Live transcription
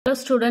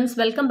Hello students,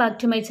 welcome back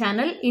to my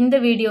channel. In the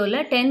video,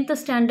 10th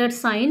standard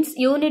science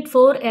unit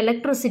 4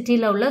 electricity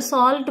la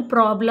solved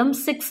problem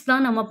 6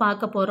 தான் நம்ம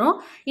பார்க்க போறோம்.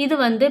 இது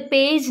வந்து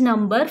page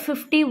number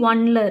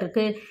 51 ல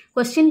இருக்கு.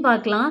 Question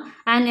பார்க்கலாம்.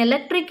 An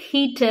electric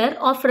heater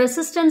of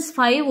resistance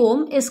 5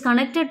 ohm is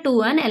connected to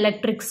an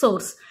electric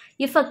source.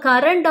 If a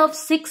current of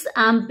 6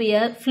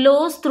 ampere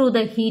flows through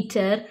the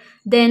heater,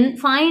 then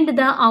find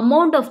the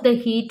amount of the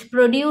heat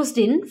produced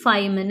in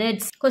 5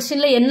 minutes.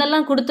 Questionல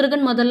என்னெல்லாம்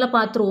கொடுத்திருக்குன்னு முதல்ல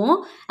பார்த்துருவோம்.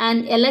 An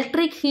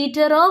electric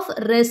heater of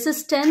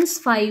resistance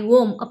 5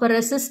 ohm. அப்ப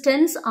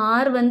resistance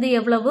R வந்து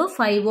எவ்வளவு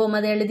 5 ohm.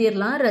 அதை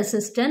எழுதிடலாம்.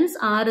 Resistance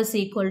R is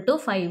equal to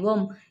 5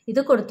 ohm.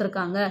 இது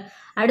கொடுத்திருக்காங்க.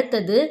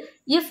 அடுத்தது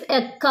if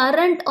a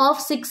current of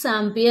 6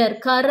 ampere,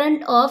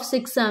 current of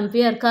 6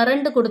 ampere,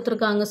 current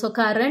கொடுத்திருக்காங்க. So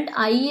current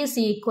I is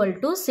equal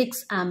to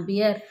 6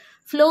 ampere.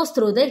 Flows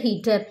through the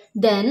heater.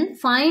 Then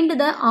find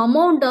the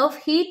amount of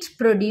heat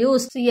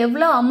produced. So,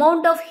 எவ்வளோ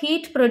amount of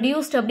heat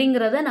produced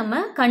அப்படிங்கிறத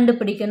நம்ம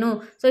கண்டுபிடிக்கணும்.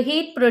 So,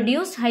 heat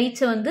produced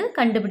height வந்து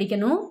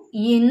கண்டுபிடிக்கணும்.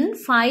 In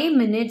 5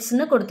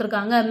 minutesனு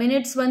கொடுத்திருக்காங்க.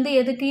 Minutes வந்து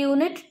எதுக்கு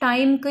unit?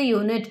 Timeக்கு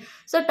unit.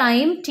 So,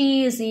 time T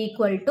is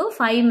equal to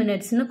 5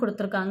 minutesனு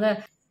கொடுத்திருக்காங்க.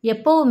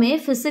 எப்பவுமே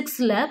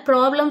பிசிக்ஸ்ல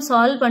ப்ராப்ளம்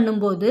சால்வ்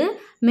பண்ணும்போது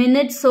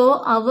மினிட்ஸோ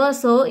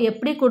ஹவர்ஸோ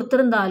எப்படி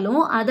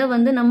கொடுத்துருந்தாலும் அதை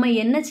வந்து நம்ம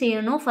என்ன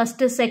செய்யணும்,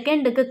 ஃபர்ஸ்ட்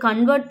செகண்டுக்கு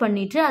கன்வெர்ட்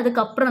பண்ணிட்டு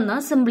அதுக்கப்புறம்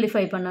தான்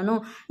சிம்பிளிஃபை பண்ணணும்.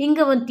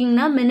 இங்கே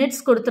பார்த்தீங்கன்னா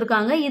மினிட்ஸ்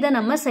கொடுத்துருக்காங்க, இதை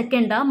நம்ம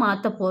செகண்டாக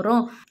மாற்ற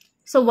போகிறோம்.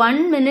 So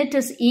 1 minute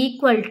is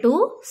equal to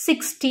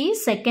 60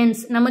 seconds.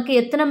 நமக்கு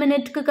எத்தனை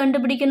மினிட்க்கு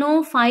கண்டுபிடிக்கணும்?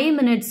 5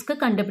 minutesக்கு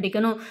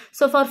கண்டுபிடிக்கணும்.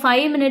 ஸோ ஃபார்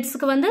 5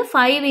 minutesக்கு வந்து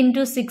 5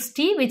 into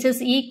 60 which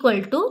is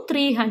equal to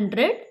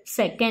 300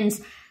 seconds.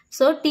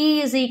 So, T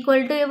is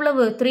equal to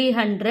எவ்வளவு?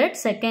 300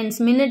 seconds.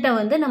 மினிட்டை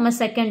வந்து நம்ம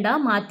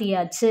செகண்டாக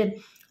மாற்றியாச்சு.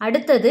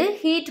 அடுத்தது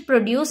heat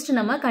produced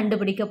நம்ம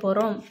கண்டுபிடிக்க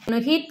போகிறோம்.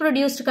 heat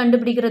produced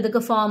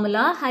கண்டுபிடிக்கிறதுக்கு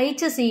formula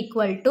H is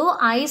equal to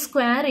I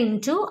square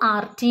into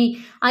RT.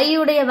 I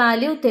உடைய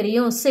வேல்யூ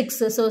தெரியும்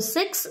 6. So,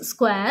 6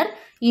 square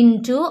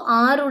into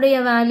R உடைய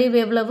வேல்யூ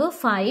எவ்வளவு?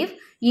 5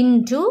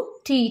 into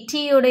T.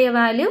 T உடைய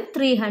value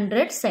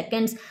 300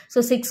 seconds. So,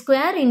 6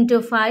 square into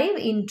 5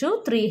 into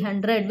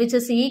 300 which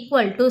is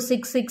equal to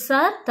 6 6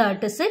 are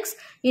 36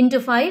 into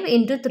 5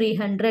 into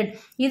 300.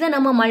 இதை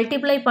நம்ம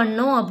multiply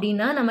பண்ணோம்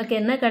அப்படின்னா நமக்கு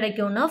என்ன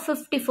கிடைக்கும்னா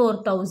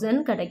 54,000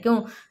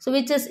 கிடைக்கும். So,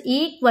 which is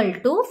equal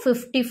to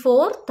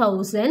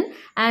 54,000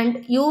 and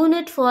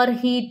unit for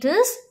heat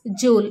is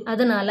joule.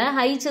 அதனால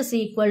H is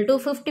equal to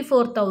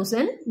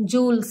 54,000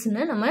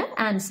 joulesனு நம்ம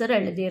ஆன்சர்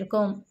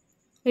எழுதியிருக்கோம்.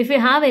 If you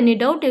have any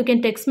doubt, you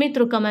can text me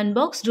through comment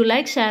box. Do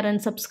like, share and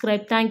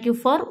subscribe. Thank you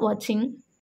for watching.